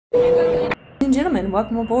Ladies and gentlemen,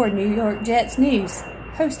 welcome aboard New York Jets News,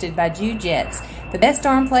 hosted by Jude Jets, the best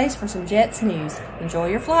darn place for some Jets news. Enjoy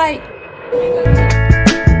your flight.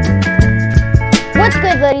 What's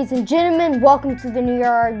good, ladies and gentlemen? Welcome to the New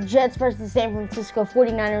York Jets versus San Francisco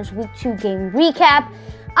 49ers Week 2 game recap.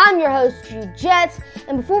 I'm your host, Jude Jets,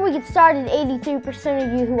 and before we get started,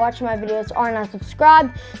 83% of you who watch my videos are not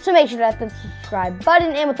subscribed, so make sure to hit the subscribe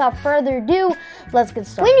button, and without further ado, let's get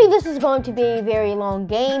started. We knew this was going to be a very long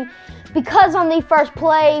game, because on the first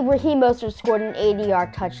play, Raheem Mostert scored an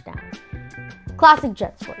 80-yard touchdown. Classic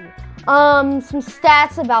Jets for you. Some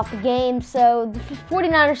stats about the game. So the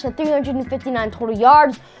 49ers had 359 total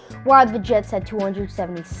yards, while the Jets had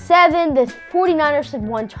 277. The 49ers had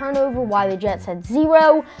 1 turnover, while the Jets had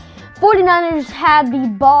 0. 49ers had the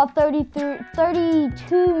ball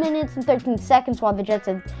 32 minutes and 13 seconds, while the Jets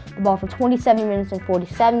had the ball for 27 minutes and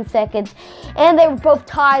 47 seconds. And they were both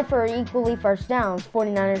tied for equally first downs.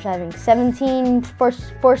 49ers having 17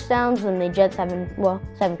 first downs, and the Jets having,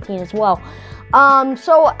 17 as well.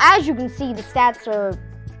 So as you can see, the stats are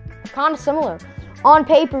kind of similar. On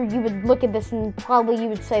paper, you would look at this and probably you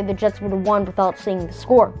would say the Jets would have won without seeing the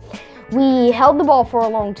score. We held the ball for a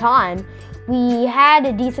long time. We had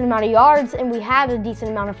a decent amount of yards and we had a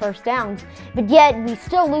decent amount of first downs, but yet we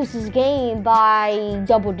still lose this game by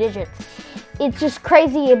double digits. It's just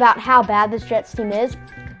crazy about how bad this Jets team is.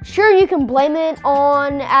 Sure, you can blame it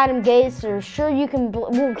on Adam Gase, or sure you can,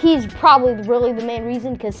 he's probably really the main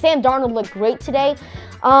reason, because Sam Darnold looked great today.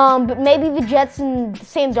 But maybe the Jets and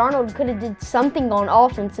Sam Darnold could have did something on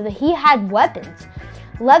offense so that he had weapons.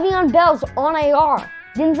 Le'Veon Bell's on IR.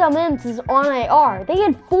 Denzel Mims is on IR. They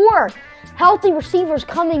had 4 healthy receivers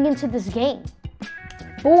coming into this game.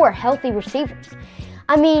 4 healthy receivers.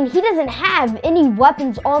 I mean, he doesn't have any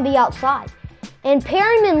weapons on the outside. And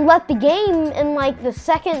Perryman left the game in like the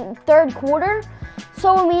second, third quarter.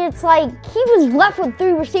 So, I mean, it's like he was left with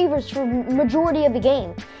 3 receivers for the majority of the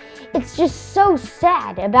game. It's just so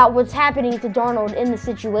sad about what's happening to Darnold in the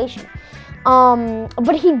situation.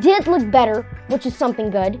 But he did look better, which is something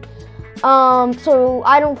good. So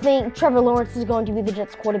I don't think Trevor Lawrence is going to be the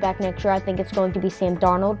Jets quarterback next year. I think it's going to be Sam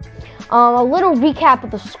Darnold. A little recap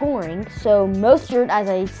of the scoring. So Mostert, as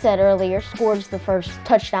I said earlier, scores the first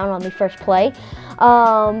touchdown on the first play.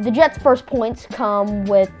 The Jets' first points come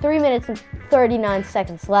with 3 minutes and 39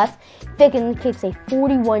 seconds left. Ficken kicks a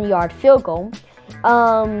 41-yard field goal.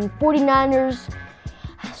 49ers,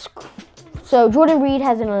 so Jordan Reed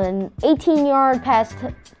has an 18-yard pass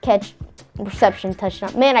catch reception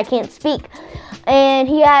touchdown. Man, I can't speak. And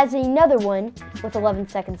he has another one with 11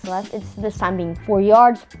 seconds left. It's this time being 4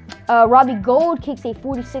 yards. Robbie Gould kicks a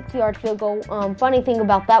 46-yard field goal. Funny thing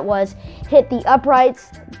about that was hit the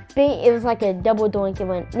uprights. It was like a double doink.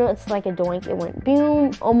 It's like a doink. It went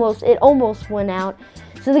boom. It almost went out.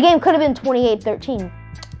 So the game could have been 28-13.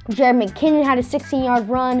 Jared McKinnon had a 16-yard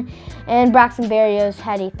run, and Braxton Berrios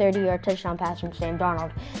had a 30-yard touchdown pass from Sam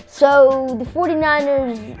Darnold. So the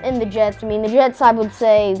 49ers and the Jets, the Jets, I would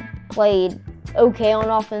say, played okay on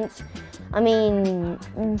offense.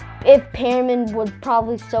 If Perryman would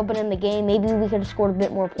probably still been in the game, maybe we could have scored a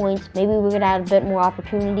bit more points. Maybe we could have had a bit more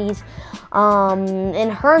opportunities.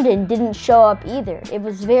 And Herndon didn't show up either. It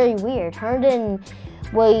was very weird. Herndon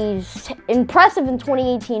was impressive in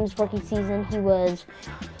 2018's rookie season. He was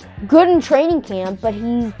good in training camp, but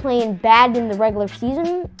he's playing bad in the regular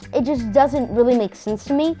season. It just doesn't really make sense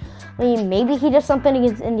to me. Maybe he does something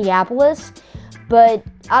against Indianapolis, but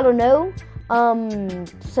I don't know.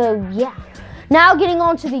 So yeah. Now getting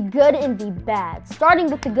on to the good and the bad. Starting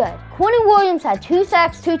with the good. Quentin Williams had 2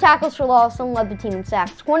 sacks, 2 tackles for loss, and led the team in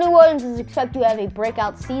sacks. Quentin Williams is expected to have a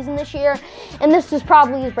breakout season this year, and this is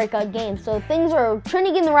probably his breakout game. So things are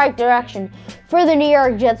trending in the right direction for the New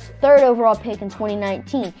York Jets' 3rd overall pick in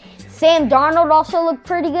 2019. Sam Darnold also looked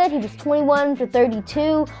pretty good. He was 21 for 32,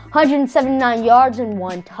 179 yards, and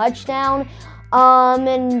 1 touchdown.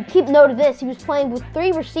 And keep note of this, he was playing with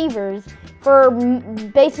 3 receivers for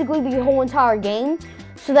basically the whole entire game.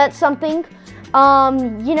 So that's something.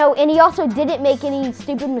 And he also didn't make any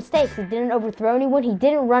stupid mistakes. He didn't overthrow anyone. He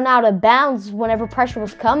didn't run out of bounds whenever pressure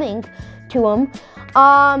was coming to him.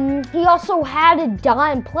 He also had a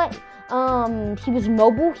dime play. He was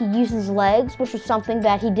mobile. He used his legs, which was something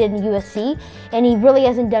that he did in USC, and he really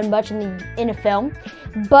hasn't done much in the NFL.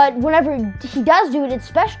 But whenever he does do it, it's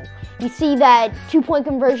special. You see that 2-point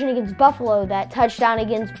conversion against Buffalo, that touchdown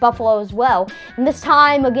against Buffalo as well. And this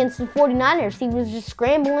time against the 49ers, he was just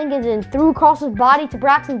scrambling and then threw across his body to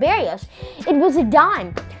Braxton Berrios. It was a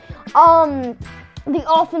dime. The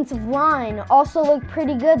offensive line also looked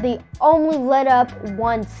pretty good. They only let up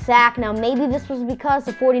 1 sack. Now, maybe this was because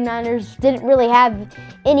the 49ers didn't really have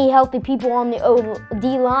any healthy people on the OD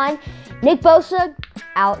line. Nick Bosa,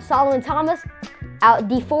 out. Solomon Thomas, out.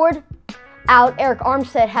 Dee Ford, out. Eric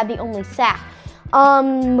Armstead had the only sack.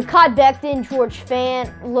 Mekhi Becton, George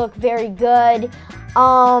Fant look very good.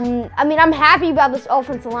 I mean, I'm happy about this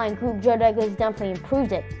offensive line group. Joe Douglas definitely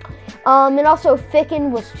improved it. And also,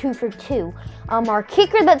 Ficken was 2 for 2. Our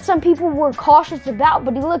kicker that some people were cautious about,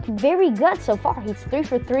 but he looked very good so far. He's 3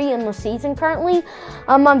 for 3 in the season currently.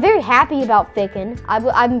 I'm very happy about Ficken.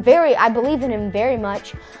 I believe in him very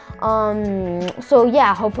much. So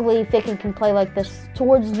yeah, hopefully Ficken can play like this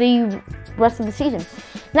towards the rest of the season.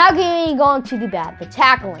 Now getting on to the bad, the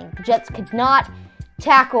tackling. The Jets could not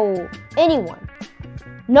tackle anyone.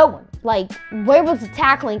 No one. Like, where was the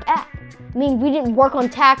tackling at? I mean, we didn't work on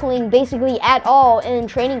tackling basically at all in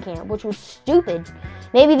training camp, which was stupid.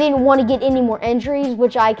 Maybe they didn't want to get any more injuries,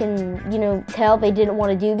 which I can, tell they didn't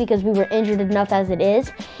want to do because we were injured enough as it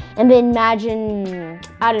is. And then imagine,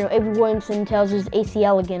 I don't know, Avery Williamson tears his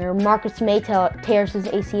ACL again, or Marcus May tears his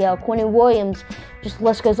ACL. Quentin Williams, just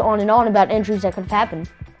list goes on and on about injuries that could have happened.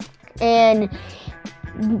 And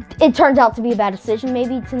it turns out to be a bad decision,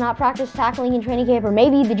 maybe, to not practice tackling in training camp, or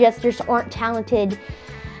maybe the Jets just aren't talented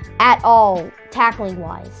at all,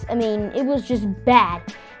 tackling-wise. I mean, it was just bad.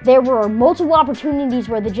 There were multiple opportunities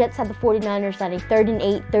where the Jets had the 49ers at a 3rd and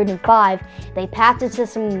 8, 3rd and 5. They passed it to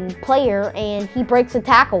some player, and he breaks a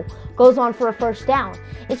tackle, goes on for a first down.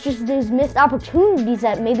 It's just those missed opportunities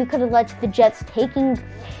that maybe could have led to the Jets taking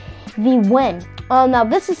the win. Now,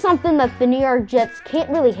 this is something that the New York Jets can't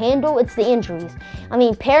really handle. It's the injuries. I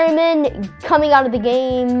mean, Perriman coming out of the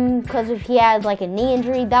game because he had like a knee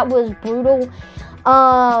injury, that was brutal.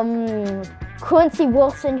 Quincy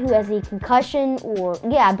Wilson, who has a concussion,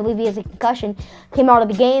 I believe he has a concussion, came out of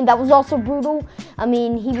the game. That was also brutal. I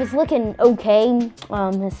mean, he was looking okay.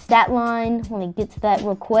 His stat line, let me get to that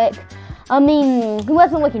real quick. I mean, he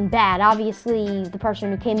wasn't looking bad. Obviously, the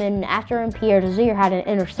person who came in after him, Pierre Desir, had an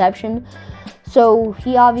interception. So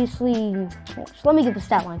he obviously, let me get the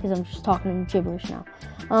stat line because I'm just talking gibberish now.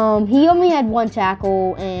 He only had 1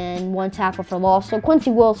 tackle and 1 tackle for loss. So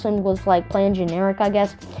Quincy Wilson was like playing generic, I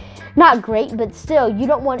guess. Not great, but still, you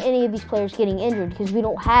don't want any of these players getting injured because we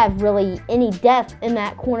don't have really any depth in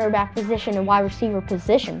that cornerback position and wide receiver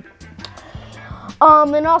position.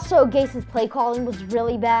 And also, Gase's play calling was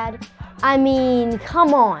really bad. I mean,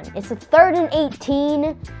 come on. It's a 3rd and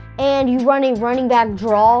 18, and you run a running back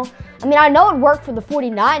draw. I mean, I know it worked for the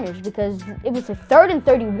 49ers because it was a 3rd and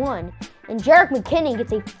 31, and Jerick McKinnon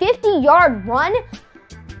gets a 50-yard run.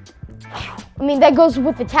 I mean, that goes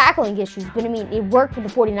with the tackling issues, but I mean, it worked for the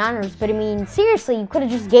 49ers. But I mean, seriously, you could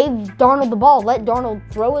have just gave Darnold the ball, let Darnold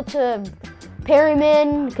throw it to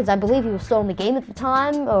Perriman, because I believe he was still in the game at the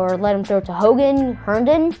time, or let him throw it to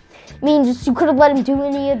Herndon. I mean, you could have let him do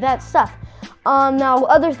any of that stuff. Now,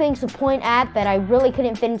 other things to point at that I really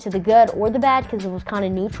couldn't fit into the good or the bad because it was kind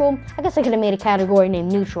of neutral. I guess I could have made a category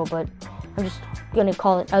named neutral, but I'm just going to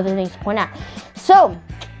call it other things to point out. So,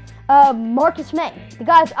 Marcus May. The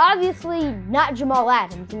guy's obviously not Jamal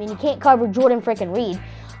Adams. I mean, he can't cover Jordan freaking Reed.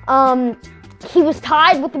 He was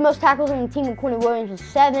tied with the most tackles on the team with Quentin Williams with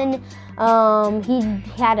 7. He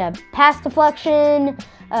had a pass deflection.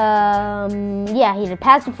 He had a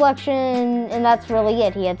pass deflection, and that's really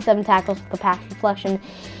it. He had 7 tackles with the pass deflection.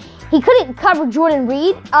 He couldn't cover Jordan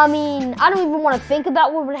Reed. I mean, I don't even want to think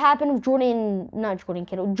about what would happen if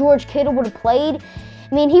George Kittle would have played.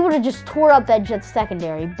 I mean, he would have just tore up that Jets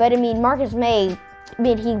secondary. But, I mean, Marcus May,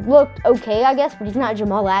 he looked okay, I guess, but he's not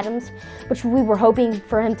Jamal Adams, which we were hoping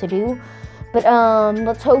for him to do. But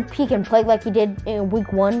let's hope he can play like he did in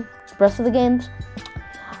week 1, the rest of the games.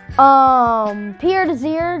 Pierre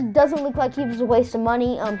Desir doesn't look like he was a waste of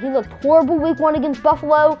money. He looked horrible week 1 against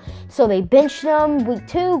Buffalo, so they benched him. Week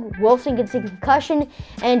 2, Wilson gets a concussion,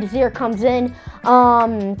 and Desir comes in.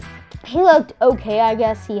 He looked okay, I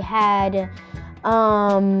guess. He had,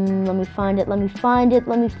 let me find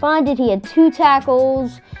it. He had 2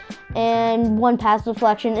 tackles and 1 pass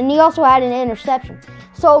deflection, and he also had an interception.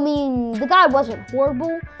 So, I mean, the guy wasn't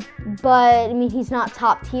horrible, but, I mean, he's not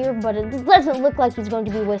top tier, but it doesn't look like he's going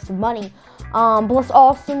to be a waste of money. Bliss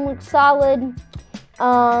Austin looks solid.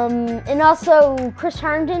 And also, Chris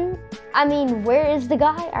Herndon, I mean, where is the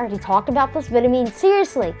guy? I already talked about this, but, I mean,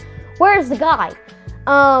 seriously, where is the guy?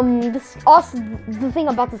 This also, the thing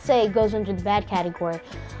I'm about to say goes into the bad category.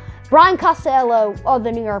 Brian Costello of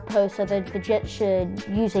the New York Post said that the Jets should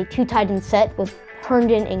use a 2 tight end set with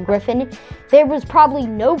Herndon and Griffin. There was probably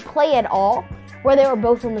no play at all where they were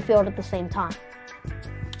both on the field at the same time.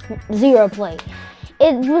 0 play.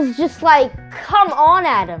 It was just like, come on,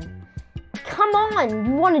 Adam. Come on,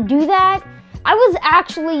 you want to do that? I was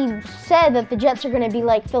actually said that the Jets are going to be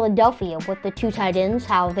like Philadelphia with the 2 tight ends,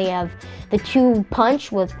 how they have the 2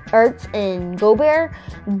 punch with Ertz and Gobert,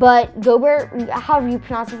 but Gobert, however you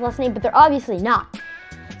pronounce his last name, but they're obviously not.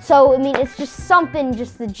 So, I mean, it's just something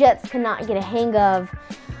just the Jets cannot get a hang of.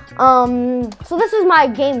 So this is my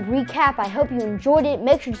game recap. I hope you enjoyed it.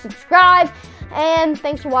 Make sure to subscribe, and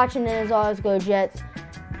thanks for watching, and as always, go Jets.